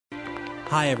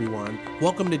Hi everyone,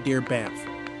 welcome to Dear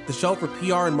BAMf, the show for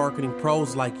PR and marketing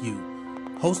pros like you,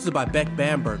 hosted by Beck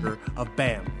Bamberger of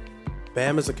BAM.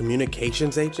 BAM is a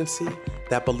communications agency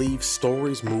that believes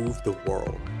stories move the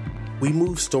world. We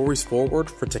move stories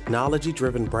forward for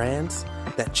technology-driven brands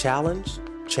that challenge,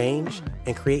 change,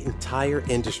 and create entire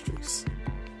industries.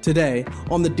 Today,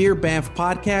 on the Dear BAMf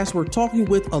podcast, we're talking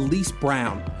with Elise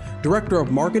Brown, Director of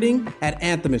Marketing at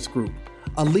Anthemis Group,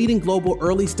 a leading global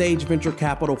early-stage venture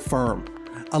capital firm.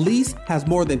 Elise has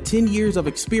more than 10 years of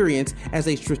experience as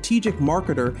a strategic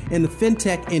marketer in the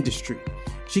fintech industry.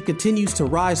 She continues to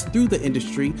rise through the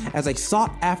industry as a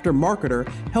sought-after marketer,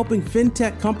 helping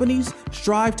fintech companies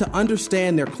strive to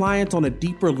understand their clients on a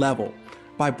deeper level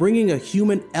by bringing a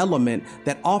human element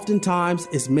that oftentimes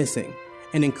is missing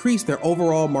and increase their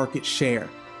overall market share.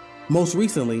 Most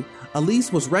recently,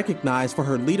 Elise was recognized for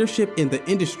her leadership in the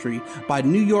industry by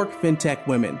New York Fintech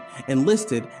Women and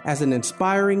listed as an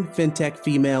inspiring fintech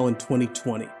female in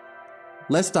 2020.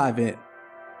 Let's dive in.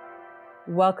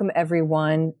 Welcome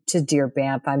everyone to Dear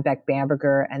BAMf. I'm Beck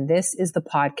Bamberger, and this is the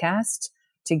podcast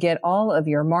to get all of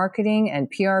your marketing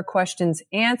and PR questions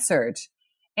answered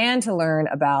and to learn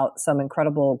about some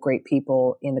incredible, great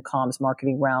people in the comms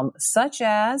marketing realm, such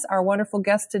as our wonderful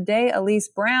guest today, Elise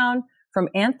Brown from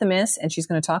Anthemis, and she's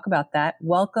going to talk about that.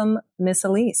 Welcome, Miss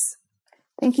Elise.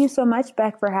 Thank you so much,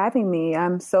 Beck, for having me.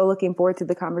 I'm so looking forward to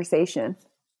the conversation.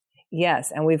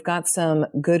 Yes, and we've got some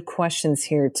good questions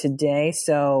here today,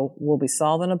 so we'll be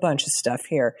solving a bunch of stuff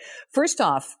here. First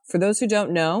off, for those who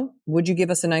don't know, would you give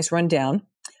us a nice rundown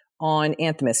on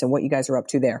Anthemis and what you guys are up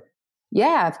to there?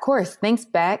 Yeah, of course. Thanks,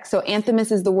 Beck. So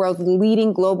Anthemis is the world's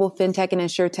leading global fintech and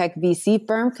insurtech VC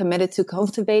firm committed to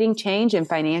cultivating change in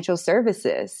financial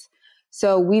services.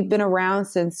 So we've been around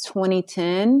since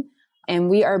 2010, and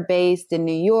we are based in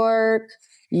New York,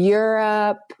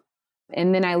 Europe,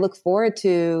 and then I look forward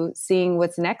to seeing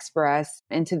what's next for us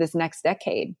into this next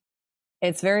decade.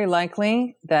 It's very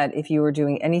likely that if you were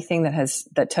doing anything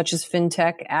that touches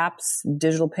fintech, apps,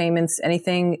 digital payments,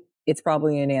 anything, it's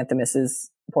probably in Anthemis's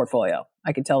portfolio.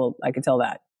 I could tell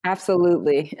that.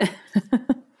 Absolutely.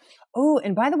 Oh,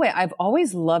 and by the way, I've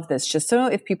always loved this. Just so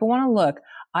if people want to look,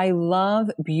 I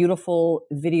love beautiful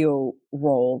video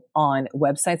roll on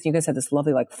websites. You guys have this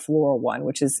lovely like floral one,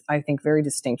 which is, I think, very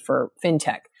distinct for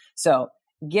fintech. So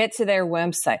get to their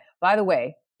website. By the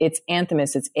way, it's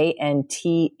Anthemis. It's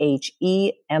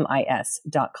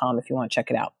ANTHEMIS.com if you want to check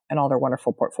it out, and all their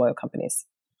wonderful portfolio companies.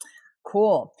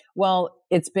 Cool. Well,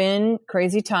 it's been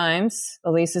crazy times,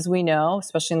 Elise, as we know,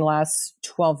 especially in the last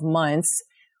 12 months.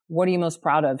 What are you most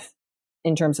proud of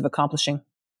in terms of accomplishing?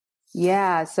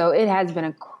 Yeah, so it has been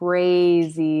a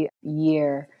crazy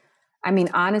year. I mean,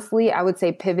 honestly, I would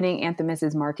say pivoting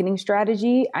Anthemis's marketing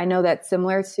strategy. I know that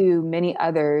similar to many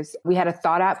others, we had a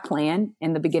thought out plan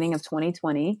in the beginning of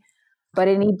 2020, but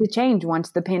it needed to change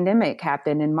once the pandemic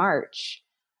happened in March.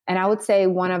 And I would say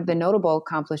one of the notable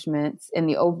accomplishments in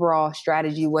the overall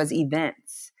strategy was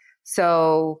events.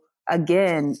 So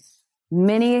again,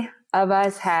 many of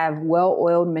us have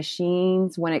well-oiled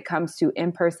machines when it comes to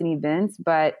in-person events,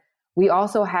 but we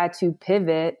also had to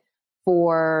pivot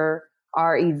for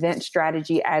our event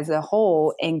strategy as a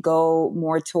whole and go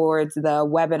more towards the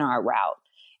webinar route.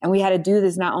 And we had to do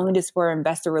this not only to support our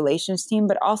investor relations team,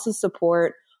 but also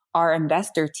support our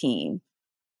investor team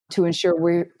to ensure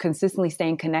we're consistently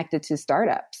staying connected to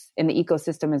startups in the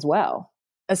ecosystem as well.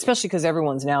 Especially because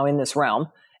everyone's now in this realm.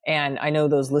 And I know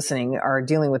those listening are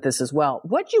dealing with this as well.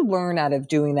 What'd you learn out of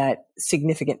doing that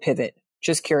significant pivot?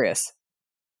 Just curious.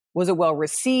 Was it well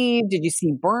received? Did you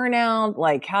see burnout?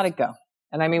 Like, how'd it go?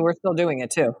 And I mean, we're still doing it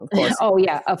too, of course. Oh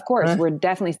yeah, of course. We're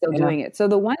definitely still doing it. So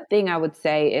the one thing I would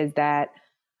say is that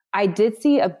I did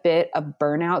see a bit of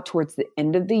burnout towards the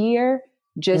end of the year,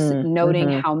 just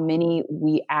noting how many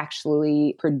we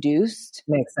actually produced.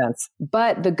 Makes sense.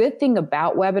 But the good thing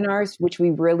about webinars, which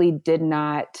we really did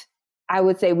not, I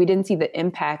would say we didn't see the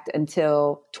impact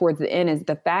until towards the end, is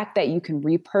the fact that you can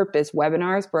repurpose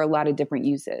webinars for a lot of different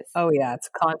uses. Oh yeah, it's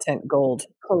content gold.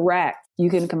 Correct. You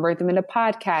can convert them into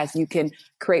podcasts. You can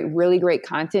create really great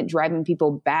content, driving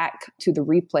people back to the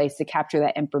replays to capture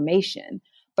that information.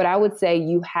 But I would say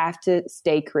you have to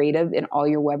stay creative in all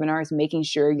your webinars, making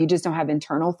sure you just don't have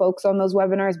internal folks on those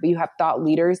webinars, but you have thought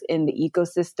leaders in the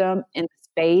ecosystem, in the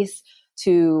space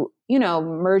to,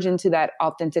 merge into that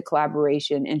authentic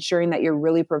collaboration, ensuring that you're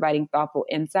really providing thoughtful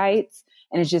insights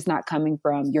and it's just not coming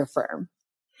from your firm.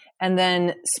 And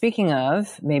then speaking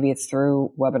of, maybe it's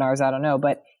through webinars, I don't know,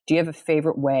 but do you have a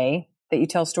favorite way that you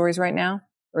tell stories right now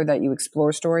or that you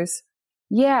explore stories?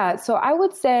 Yeah. So I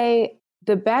would say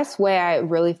The best way I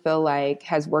really feel like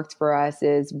has worked for us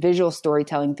is visual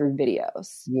storytelling through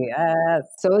videos. Yes.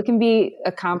 So it can be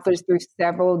accomplished through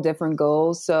several different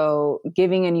goals. So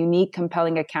giving a unique,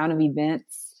 compelling account of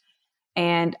events.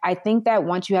 And I think that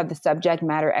once you have the subject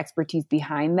matter expertise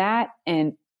behind that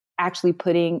and actually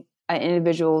putting an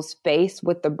individual's face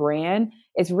with the brand,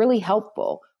 it's really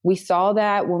helpful. We saw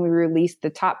that when we released the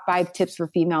top 5 tips for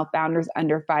female founders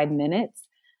under 5 minutes.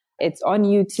 It's on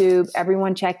YouTube.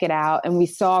 Everyone check it out. And we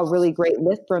saw a really great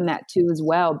lift from that too as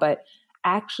well. But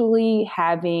actually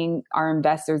having our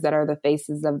investors that are the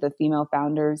faces of the Female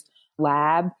Founders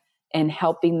Lab and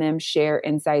helping them share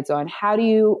insights on how do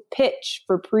you pitch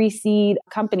for pre-seed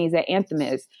companies at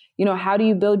Anthemis? How do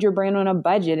you build your brand on a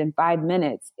budget in 5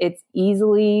 minutes? It's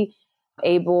easily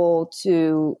able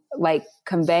to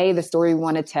convey the story we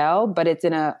want to tell, but it's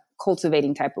in a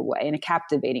cultivating type of way, in a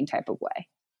captivating type of way.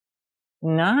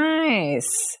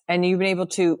 Nice. And you've been able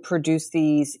to produce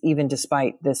these even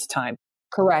despite this time.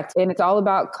 Correct. And it's all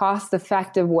about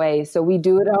cost-effective ways. So we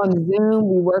do it on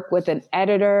Zoom. We work with an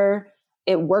editor.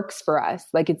 It works for us.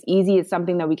 It's easy. It's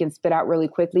something that we can spit out really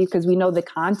quickly because we know the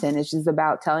content. It's just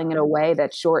about telling it a way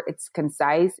that's short, it's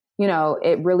concise.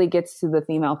 It really gets to the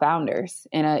female founders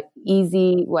in an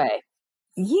easy way.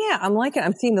 Yeah, I'm liking it.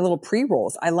 I'm seeing the little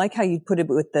pre-rolls. I like how you put it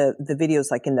with the videos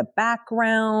in the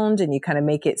background and you kind of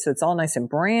make it so it's all nice and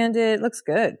branded. It looks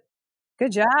good.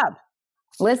 Good job.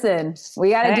 Listen,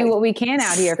 we got to do what we can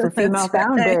out here for female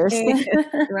founders.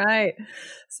 Right.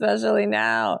 Especially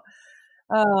now.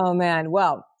 Oh, man.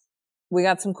 Well, we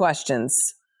got some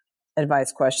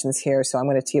advice questions here. So I'm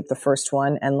going to tee up the first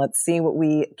one and let's see what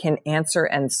we can answer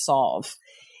and solve.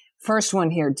 First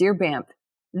one here. Dear BAMf,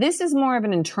 this is more of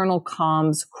an internal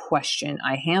comms question.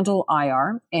 I handle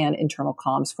IR and internal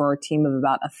comms for our team of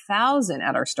about 1,000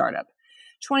 at our startup.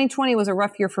 2020 was a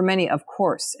rough year for many, of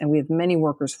course, and we have many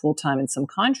workers full-time and some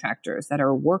contractors that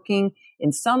are working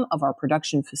in some of our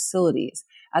production facilities.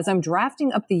 As I'm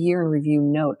drafting up the year in review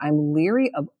note, I'm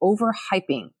leery of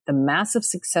overhyping the massive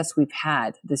success we've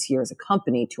had this year as a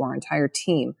company to our entire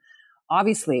team.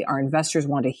 Obviously, our investors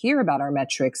want to hear about our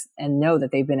metrics and know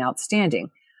that they've been outstanding.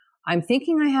 I'm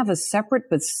thinking I have a separate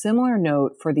but similar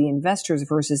note for the investors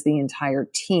versus the entire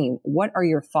team. What are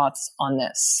your thoughts on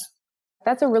this?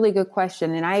 That's a really good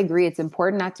question. And I agree. It's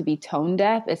important not to be tone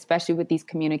deaf, especially with these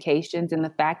communications and the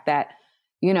fact that,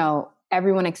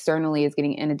 everyone externally is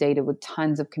getting inundated with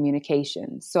tons of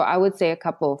communications. So I would say a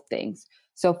couple of things.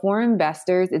 So for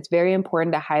investors, it's very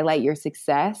important to highlight your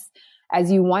success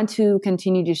as you want to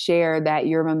continue to share that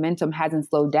your momentum hasn't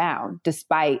slowed down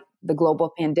despite the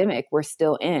global pandemic we're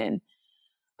still in.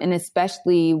 And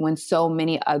especially when so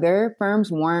many other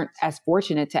firms weren't as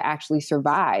fortunate to actually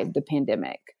survive the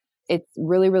pandemic. It's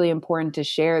really, really important to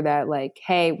share that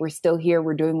hey, we're still here.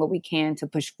 We're doing what we can to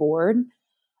push forward.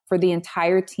 For the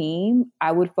entire team,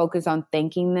 I would focus on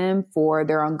thanking them for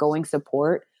their ongoing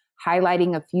support,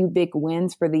 highlighting a few big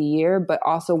wins for the year, but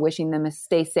also wishing them to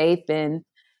stay safe and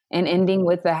ending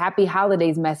with a happy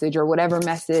holidays message or whatever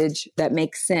message that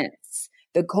makes sense.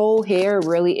 The goal here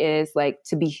really is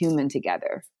to be human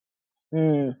together.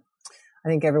 I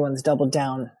think everyone's doubled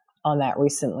down on that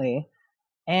recently.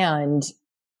 And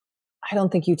I don't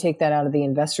think you take that out of the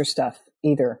investor stuff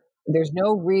either. There's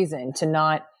no reason to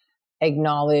not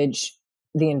acknowledge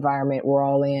the environment we're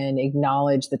all in,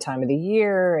 acknowledge the time of the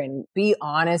year and be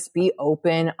honest, be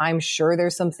open. I'm sure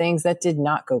there's some things that did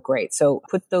not go great. So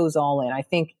put those all in. I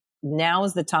think now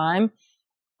is the time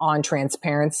on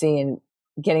transparency and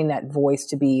getting that voice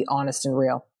to be honest and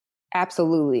real.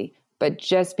 Absolutely. But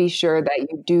just be sure that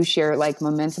you do share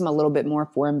momentum a little bit more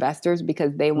for investors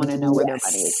because they want to know where their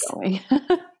money is going.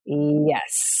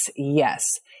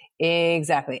 Yes,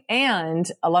 exactly. And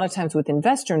a lot of times with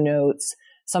investor notes,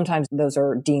 sometimes those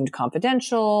are deemed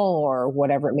confidential or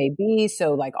whatever it may be.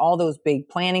 So all those big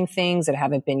planning things that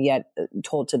haven't been yet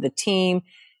told to the team,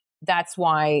 that's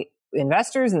why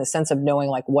investors in the sense of knowing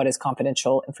what is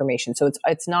confidential information. So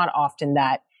it's not often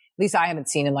that, at least I haven't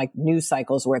seen in news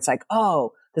cycles where it's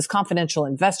oh, this confidential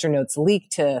investor notes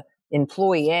leaked to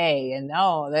employee A and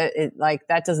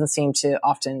that doesn't seem to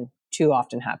too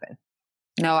often happen.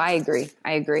 No, I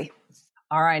agree.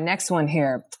 All right. Next one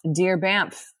here. Dear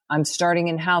BAMf, I'm starting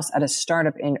in-house at a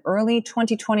startup in early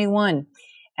 2021,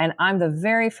 and I'm the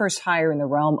very first hire in the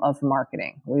realm of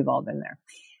marketing. We've all been there.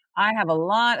 I have a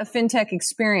lot of fintech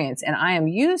experience, and I am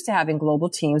used to having global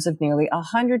teams of nearly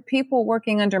 100 people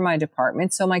working under my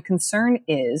department. So my concern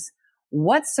is,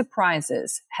 what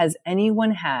surprises has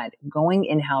anyone had going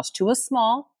in-house to a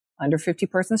small, under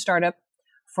 50-person startup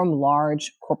from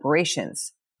large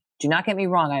corporations? Do not get me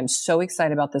wrong. I am so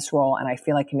excited about this role and I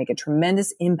feel I can make a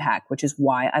tremendous impact, which is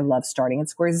why I love starting at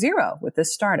square zero with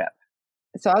this startup.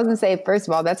 So I was going to say, first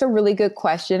of all, that's a really good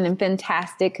question and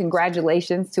fantastic.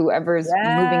 Congratulations to whoever's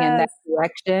moving in that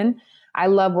direction. I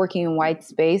love working in white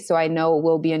space, so I know it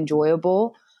will be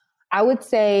enjoyable. I would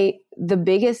say the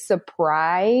biggest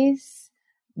surprise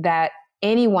that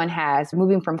anyone has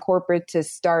moving from corporate to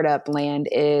startup land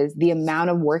is the amount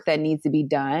of work that needs to be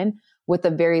done with a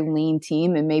very lean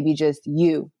team and maybe just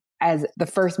you as the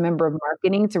first member of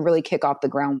marketing to really kick off the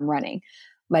ground running.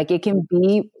 Like it can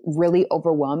be really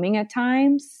overwhelming at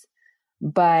times,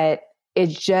 but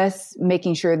it's just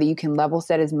making sure that you can level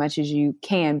set as much as you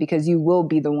can because you will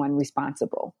be the one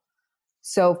responsible.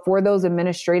 So for those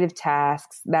administrative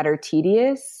tasks that are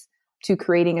tedious to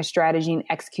creating a strategy and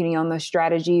executing on the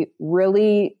strategy,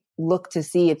 really look to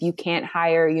see if you can't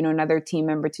hire, another team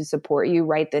member to support you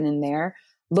right then and there.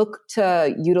 Look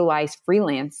to utilize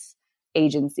freelance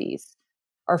agencies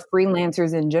or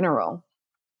freelancers in general.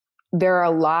 There are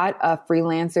a lot of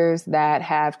freelancers that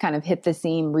have kind of hit the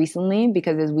scene recently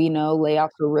because, as we know,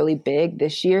 layoffs were really big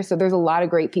this year. So there's a lot of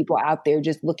great people out there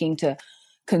just looking to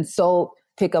consult,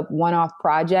 pick up one-off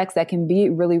projects that can be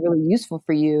really, really useful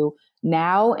for you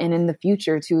now and in the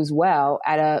future too as well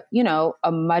at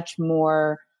a much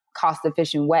more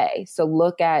cost-efficient way. So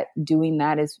look at doing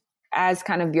that as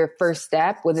kind of your first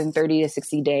step within 30 to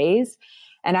 60 days.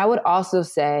 And I would also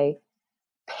say,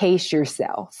 pace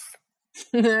yourself.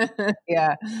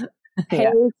 Yeah. Pace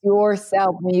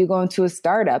yourself when you go into a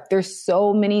startup. There's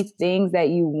so many things that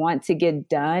you want to get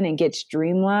done and get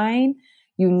streamlined.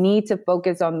 You need to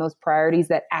focus on those priorities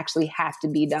that actually have to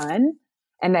be done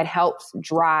and that helps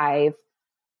drive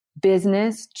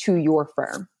business to your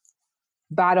firm.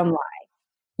 Bottom line,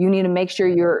 you need to make sure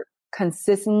you're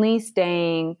consistently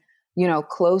staying,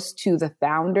 close to the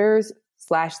founders /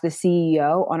 the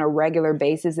CEO on a regular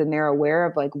basis and they're aware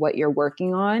of like what you're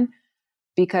working on.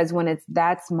 Because when it's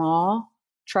that small,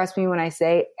 trust me when I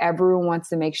say everyone wants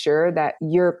to make sure that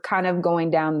you're kind of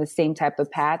going down the same type of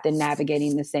path and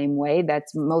navigating the same way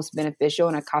that's most beneficial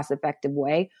in a cost-effective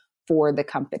way for the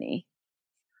company.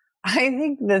 I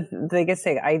think the biggest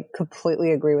thing, I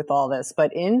completely agree with all this,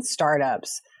 but in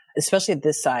startups, especially at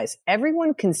this size,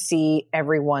 everyone can see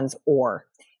everyone's oar.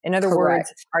 In other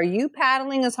words, are you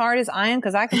paddling as hard as I am?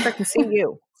 Because I can freaking see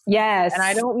you. Yes. And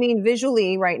I don't mean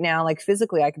visually right now, like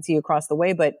physically, I can see you across the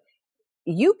way, but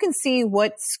you can see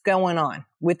what's going on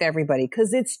with everybody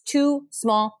because it's too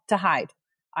small to hide.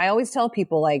 I always tell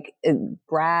people like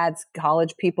grads,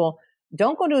 college people,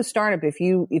 don't go to a startup if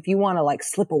you want to like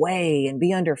slip away and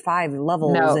be under 5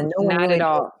 levels. No, and no one not really at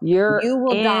all. You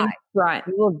will die. Front.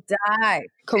 You will die.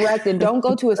 Correct. And don't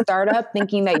go to a startup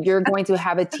thinking that you're going to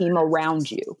have a team around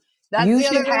you. You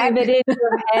should have it in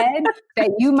your head that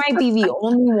you might be the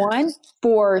only one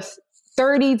for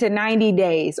 30 to 90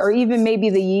 days or even maybe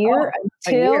the year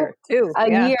until a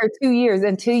year, 2 years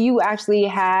until you actually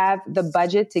have the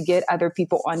budget to get other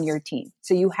people on your team.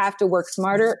 So you have to work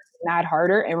smarter, not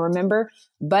harder. And remember,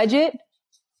 the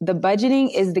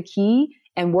budgeting is the key,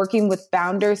 and working with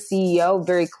founder, CEO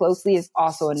very closely is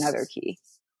also another key.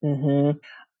 Mm-hmm.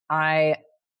 I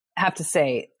have to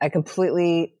say, I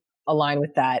completely align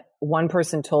with that. One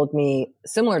person told me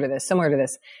similar to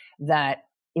this, that,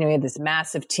 you had this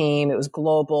massive team. It was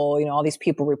global, all these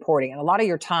people reporting. And a lot of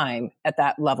your time at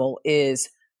that level is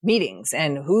meetings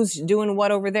and who's doing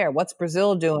what over there. What's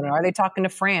Brazil doing? And are they talking to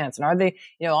France? And are they,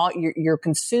 you're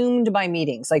consumed by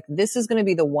meetings. Like this is going to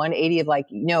be the 180 of like,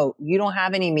 no, you don't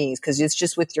have any meetings because it's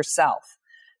just with yourself.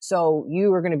 So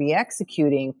you are going to be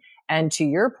executing. And to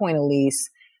your point, Elise,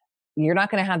 you're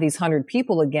not going to have these 100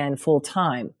 people again full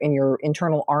time in your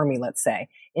internal army, let's say.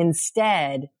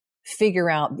 Instead, figure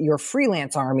out your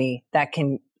freelance army that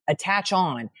can attach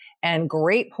on. And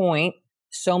great point.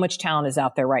 So much talent is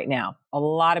out there right now. A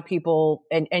lot of people,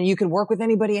 and you can work with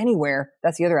anybody anywhere.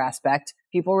 That's the other aspect.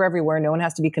 People are everywhere. No one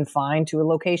has to be confined to a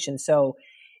location. So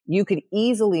you could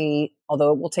easily,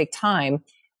 although it will take time,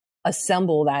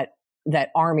 assemble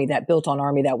that army, that built-on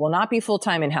army that will not be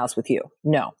full-time in-house with you.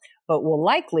 No. But will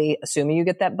likely, assuming you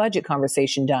get that budget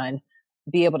conversation done,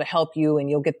 be able to help you, and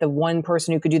you'll get the one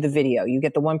person who could do the video. You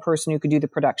get the one person who could do the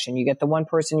production. You get the one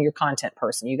person, your content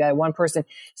person. You got one person.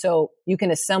 So you can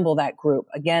assemble that group.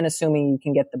 Again, assuming you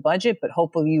can get the budget, but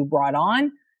hopefully you brought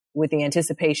on with the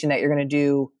anticipation that you're going to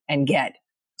do and get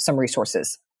some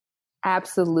resources.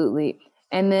 Absolutely.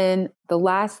 And then the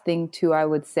last thing too, I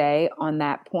would say on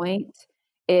that point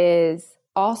is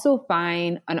also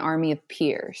find an army of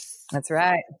peers. That's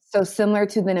right. So similar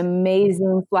to the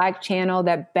amazing Slack channel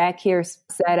that Beck here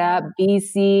set up,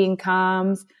 BC and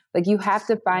comms, Like you have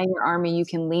to find your army you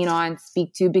can lean on,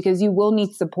 speak to, because you will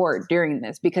need support during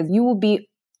this, because you will be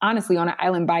honestly on an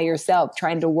island by yourself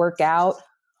trying to work out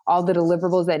all the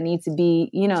deliverables that need to be,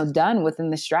 done within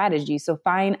the strategy. So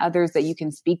find others that you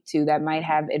can speak to that might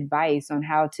have advice on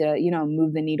how to,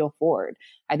 move the needle forward.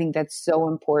 I think that's so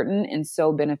important and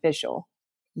so beneficial.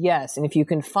 Yes. And if you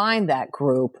can find that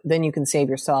group, then you can save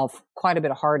yourself quite a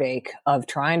bit of heartache of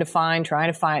trying to find,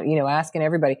 asking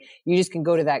everybody. You just can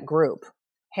go to that group.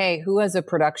 Hey, who has a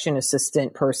production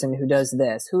assistant person who does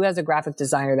this? Who has a graphic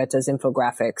designer that does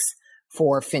infographics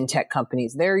for fintech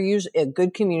companies? They're usually, a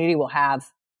good community will have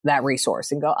that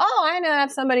resource and go, oh, I know, I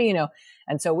have somebody,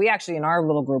 And so we actually, in our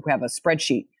little group, we have a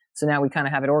spreadsheet. So now we kind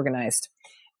of have it organized.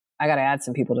 I got to add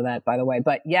some people to that, by the way.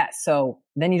 But yes, so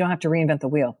then you don't have to reinvent the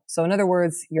wheel. So in other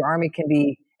words, your army can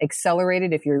be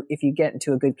accelerated if you get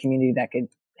into a good community that could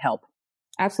help.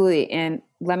 Absolutely. And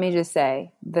let me just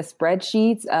say, the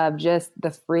spreadsheets of just the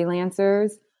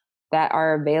freelancers that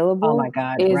are available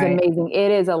is amazing.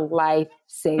 It is a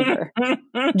lifesaver.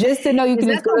 Just to know you can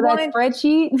just go to that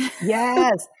spreadsheet.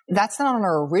 Yes. That's not on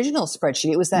our original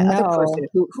spreadsheet. It was that other person.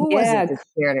 Who was it that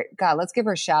shared it? God, let's give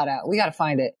her a shout out. We got to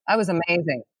find it. That was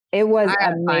amazing. It was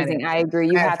amazing. I agree.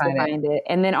 You have to find it.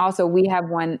 And then also we have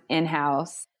one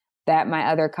in-house that my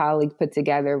other colleague put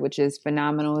together, which is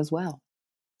phenomenal as well.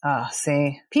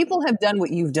 See, people have done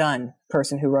what you've done,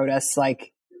 person who wrote us.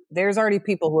 Like, there's already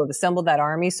people who have assembled that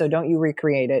army, so don't you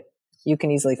recreate it. You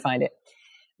can easily find it.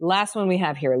 Last one we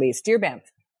have here, Elise. Dear BAMf,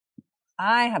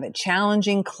 I have a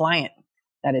challenging client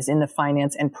that is in the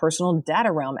finance and personal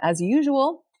data realm. As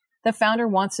usual, the founder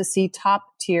wants to see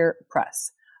top-tier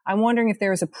press. I'm wondering if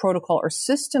there is a protocol or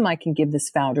system I can give this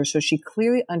founder so she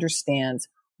clearly understands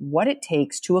what it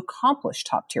takes to accomplish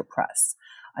top-tier press.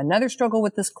 Another struggle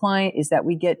with this client is that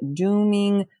we get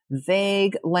dooming,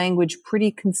 vague language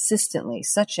pretty consistently,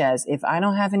 such as, if I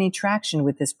don't have any traction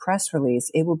with this press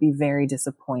release, it will be very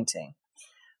disappointing.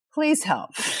 Please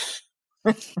help.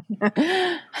 I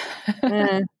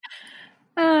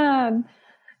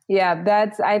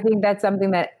think that's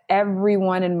something that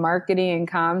everyone in marketing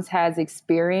and comms has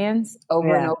experienced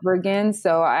over and over again.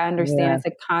 So I understand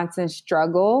it's a constant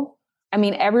struggle. I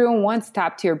mean, everyone wants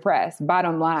top tier press,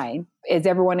 bottom line. Is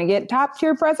everyone to get top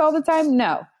tier press all the time?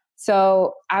 No.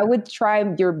 So I would try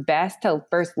your best to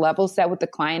first level set with the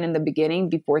client in the beginning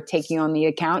before taking on the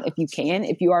account if you can.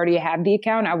 If you already have the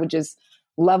account, I would just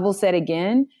level set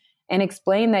again and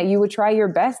explain that you would try your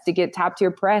best to get top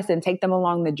tier press and take them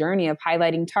along the journey of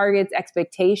highlighting targets,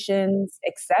 expectations,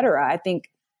 etc. I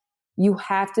think you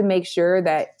have to make sure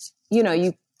that,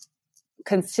 you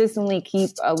consistently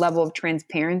keep a level of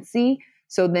transparency.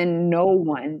 So then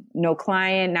no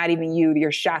client, not even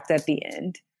you're shocked at the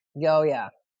end. Oh, yeah.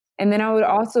 And then I would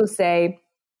also say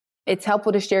it's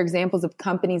helpful to share examples of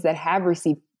companies that have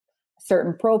received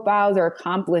certain profiles or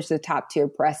accomplished the top tier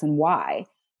press and why.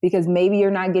 Because maybe you're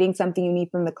not getting something you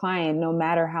need from the client, no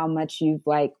matter how much you've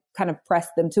kind of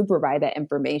pressed them to provide that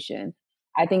information.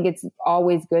 I think it's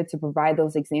always good to provide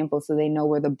those examples so they know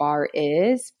where the bar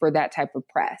is for that type of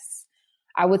press.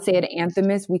 I would say at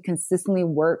Anthemis, we consistently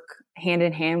work hand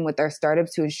in hand with our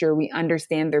startups to ensure we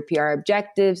understand their PR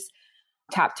objectives,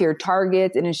 top tier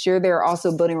targets, and ensure they're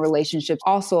also building relationships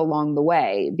also along the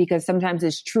way, because sometimes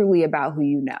it's truly about who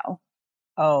you know.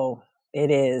 Oh,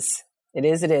 it is. It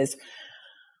is.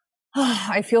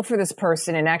 I feel for this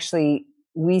person. And actually,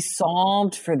 we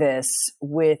solved for this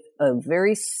with a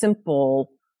very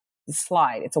simple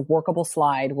slide. It's a workable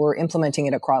slide. We're implementing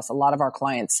it across a lot of our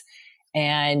clients.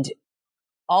 And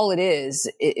all it is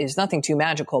nothing too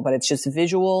magical, but it's just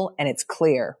visual and it's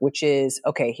clear, which is,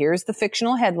 okay, here's the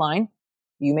fictional headline.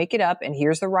 You make it up, and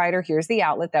here's the writer. Here's the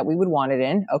outlet that we would want it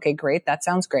in. Okay, great. That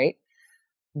sounds great.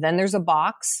 Then there's a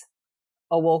box.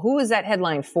 Oh, well, who is that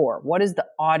headline for? What is the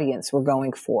audience we're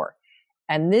going for?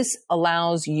 And this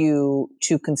allows you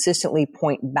to consistently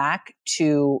point back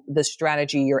to the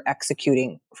strategy you're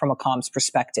executing from a comms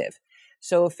perspective.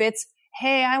 So if it's,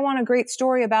 hey, I want a great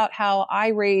story about how I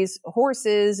raise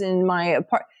horses in my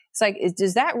apartment. It's like,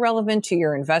 is that relevant to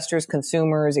your investors,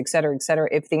 consumers, et cetera, et cetera?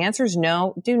 If the answer is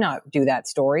no, do not do that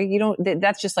story.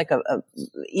 That's just like a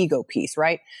ego piece,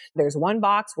 right? There's one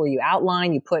box where you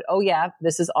outline, you put, oh yeah,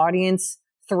 this is audience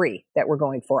 3 that we're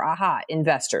going for. Aha,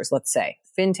 investors, let's say,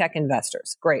 fintech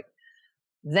investors. Great.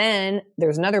 Then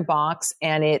there's another box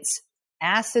and it's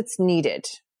assets needed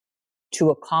to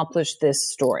accomplish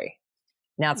this story.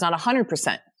 Now, it's not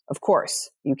 100%. Of course,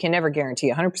 you can never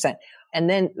guarantee 100%. And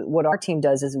then what our team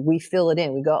does is we fill it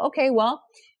in. We go, okay, well,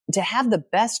 to have the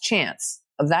best chance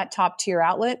of that top tier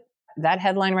outlet, that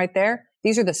headline right there,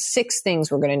 these are the 6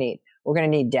 things we're going to need. We're going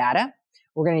to need data.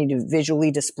 We're going to need to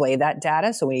visually display that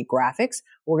data. So we need graphics.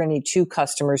 We're going to need 2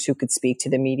 customers who could speak to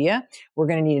the media. We're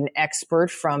going to need an expert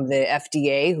from the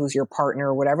FDA who's your partner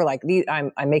or whatever. Like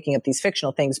I'm making up these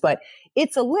fictional things, but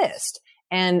it's a list.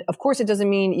 And of course, it doesn't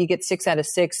mean you get 6 out of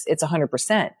 6. It's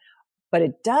 100%. But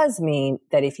it does mean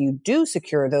that if you do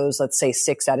secure those, let's say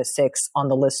 6 out of 6 on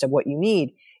the list of what you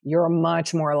need, you're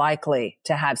much more likely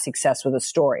to have success with a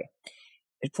story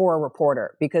for a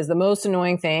reporter. Because the most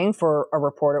annoying thing for a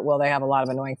reporter, well, they have a lot of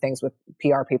annoying things with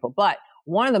PR people, but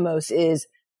one of the most is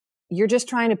you're just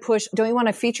trying to push, don't you want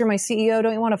to feature my CEO?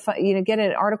 Don't you want to, get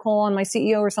an article on my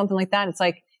CEO or something like that? It's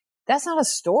like, that's not a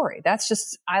story. That's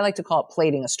just, I like to call it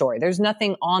plating a story. There's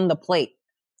nothing on the plate.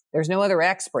 There's no other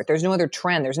expert. There's no other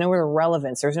trend. There's no other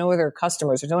relevance. There's no other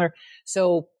customers.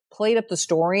 So plate up the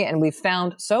story. And we've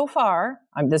found so far,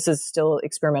 this is still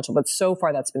experimental, but so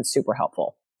far that's been super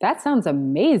helpful. That sounds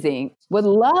amazing. Would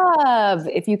love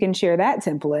if you can share that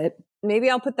template. Maybe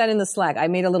I'll put that in the Slack. I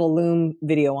made a little Loom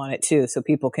video on it too, so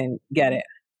people can get it.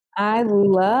 I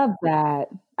love that.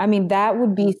 I mean, that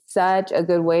would be such a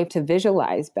good way to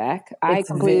visualize, Beck. I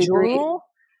completely agree.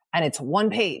 And it's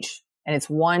 1 page and it's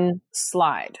 1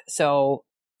 slide. So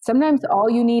sometimes all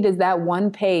you need is that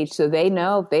 1 page so they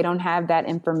know if they don't have that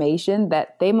information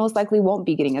that they most likely won't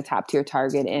be getting a top tier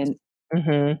target. And,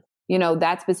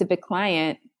 that specific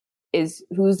client is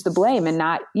who's to blame and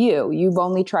not you. You've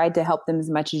only tried to help them as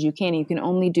much as you can. You can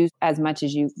only do as much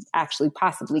as you actually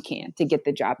possibly can to get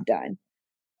the job done.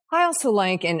 I also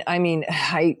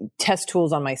I test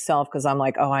tools on myself because I'm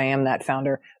like, I am that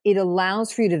founder. It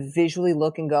allows for you to visually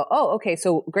look and go, okay,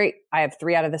 so great. I have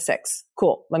 3 out of the 6.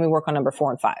 Cool. Let me work on number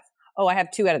 4 and 5. Oh, I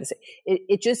have 2 out of the 6.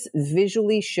 It just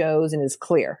visually shows and is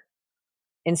clear.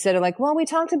 Instead of like, well, we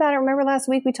talked about it. Remember last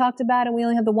week we talked about it. We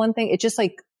only have the one thing. It just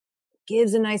like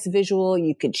gives a nice visual.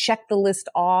 You could check the list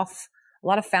off. A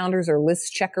lot of founders are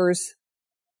list checkers.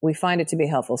 We find it to be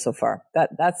helpful so far.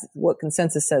 That's what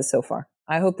consensus says so far.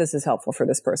 I hope this is helpful for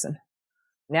this person.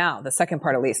 Now, the second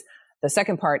part, Elise. The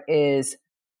second part is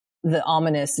the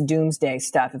ominous doomsday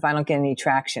stuff. If I don't get any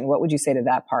traction, what would you say to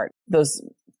that part? Those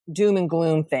doom and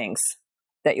gloom things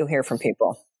that you'll hear from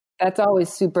people. That's always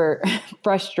super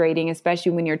frustrating,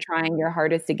 especially when you're trying your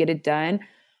hardest to get it done.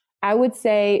 I would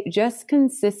say just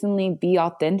consistently be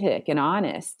authentic and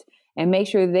honest and make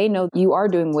sure they know you are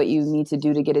doing what you need to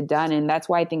do to get it done. And that's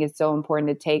why I think it's so important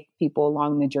to take people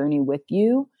along the journey with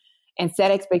you and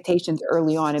set expectations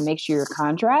early on and make sure your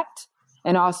contract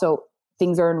and also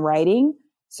things are in writing.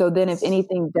 So then if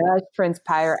anything does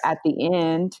transpire at the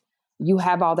end, you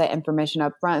have all that information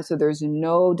up front. So there's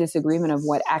no disagreement of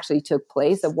what actually took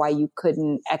place, of why you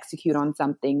couldn't execute on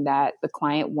something that the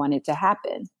client wanted to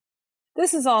happen.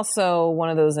 This is also one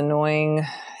of those annoying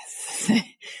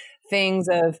things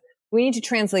of we need to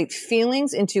translate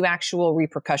feelings into actual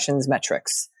repercussions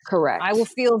metrics. Correct. I will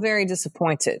feel very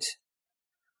disappointed.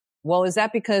 Well, is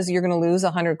that because you're going to lose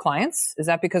 100 clients? Is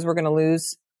that because we're going to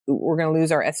lose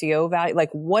our SEO value?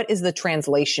 Like, what is the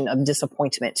translation of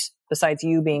disappointment besides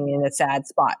you being in a sad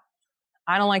spot?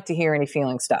 I don't like to hear any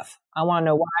feeling stuff. I want to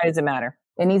know, why does it matter?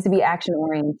 It needs to be action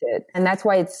oriented. And that's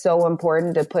why it's so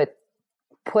important to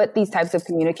put these types of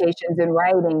communications in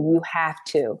writing. You have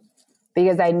to,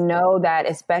 because I know that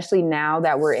especially now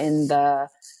that we're in the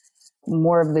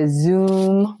more of the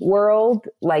Zoom world,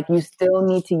 like you still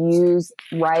need to use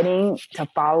writing to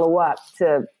follow up,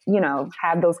 to,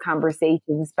 have those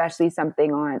conversations, especially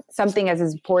something as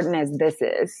important as this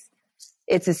is.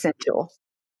 It's essential.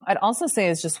 I'd also say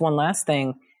is just one last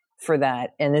thing for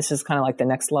that. And this is kind of like the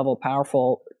next level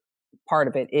powerful part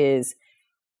of it is,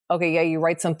 okay, yeah, you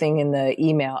write something in the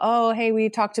email. Oh, hey, we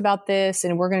talked about this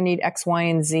and we're going to need X, Y,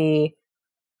 and Z.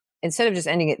 Instead of just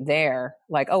ending it there,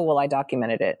 like, oh, well, I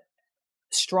documented it.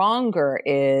 Stronger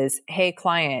is, hey,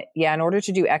 client, yeah, in order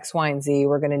to do X, Y, and Z,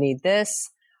 we're going to need this.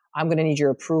 I'm going to need your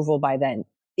approval by then.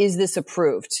 Is this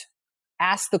approved?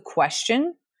 Ask the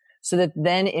question so that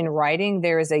then in writing,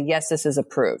 there is a, yes, this is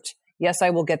approved. Yes, I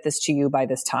will get this to you by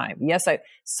this time. Yes,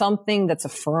 something that's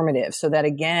affirmative so that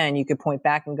again, you could point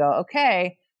back and go,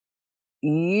 okay,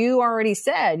 you already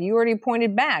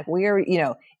pointed back.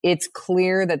 It's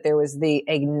clear that there was the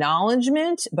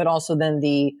acknowledgement, but also then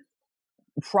the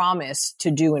promise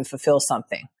to do and fulfill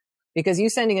something. Because you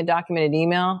sending a documented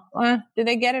email, did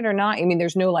they get it or not? I mean,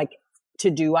 there's no like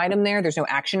to-do item there. There's no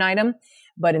action item.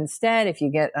 But instead, if you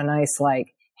get a nice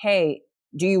like, hey,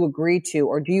 do you agree to,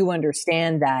 or do you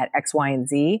understand that X, Y, and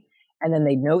Z? And then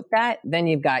they note that, then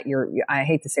you've got I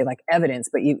hate to say like evidence,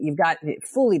 but you've got it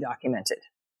fully documented.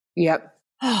 Yep.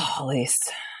 Oh, Elise.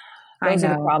 Those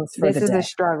are the problems for the day. This is a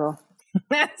struggle.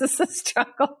 This is a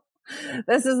struggle.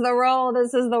 This is the role.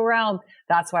 This is the realm.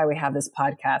 That's why we have this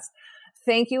podcast.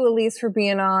 Thank you, Elise, for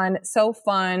being on. So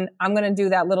fun. I'm going to do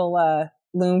that little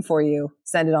loom for you.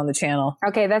 Send it on the channel.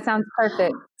 Okay, that sounds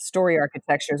perfect. Story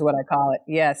architecture is what I call it.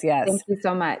 Yes, yes. Thank you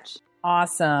so much.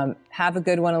 Awesome. Have a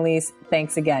good one, Elise.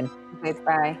 Thanks again. Okay,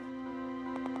 bye.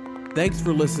 Thanks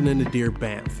for listening to Dear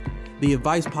BAMf, the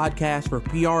advice podcast for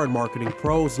PR and marketing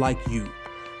pros like you.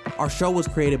 Our show was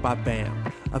created by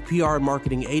BAM, a PR and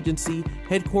marketing agency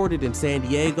headquartered in San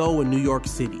Diego and New York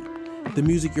City. The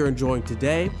music you're enjoying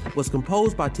today was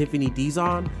composed by Tiffany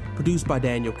Dizon, produced by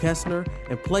Daniel Kessner,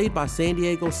 and played by San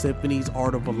Diego Symphony's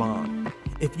Art of Valon.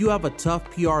 If you have a tough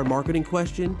PR and marketing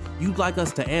question you'd like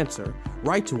us to answer,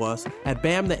 write to us at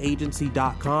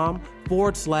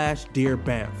bamtheagency.com/Dear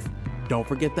BAMf. Don't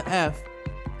forget the F.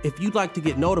 If you'd like to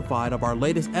get notified of our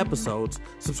latest episodes,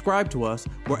 subscribe to us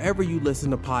wherever you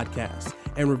listen to podcasts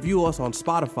and review us on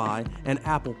Spotify and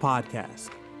Apple Podcasts.